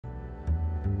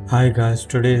Hi guys,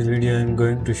 today's video I am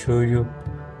going to show you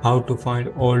how to find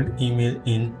old email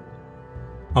in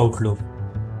Outlook.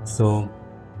 So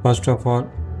first of all,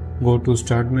 go to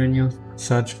start menu,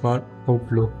 search for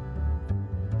Outlook,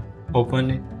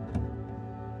 open it.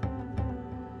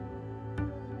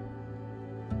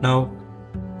 Now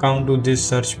come to this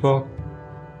search box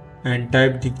and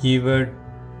type the keyword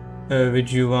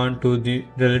which you want to the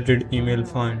related email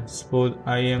find. Suppose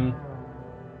I am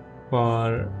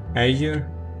for Azure.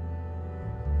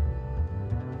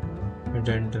 Hit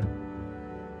enter.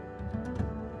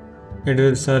 It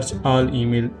will search all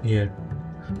email here.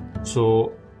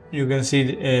 So you can see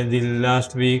the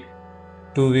last week,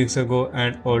 2 weeks ago,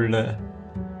 and older.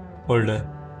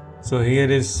 So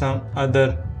here is some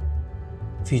other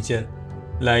feature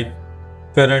like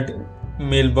current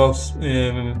mailbox.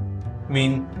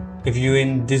 Mean if you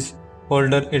in this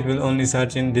folder, it will only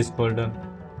search in this folder.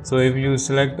 So if you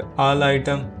select all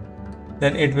item,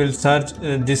 then it will search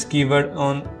this keyword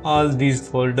on all these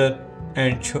folders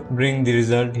and bring the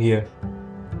result here.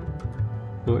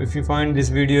 So if you find this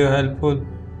video helpful,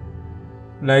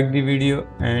 like the video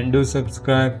and do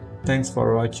subscribe. Thanks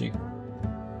for watching.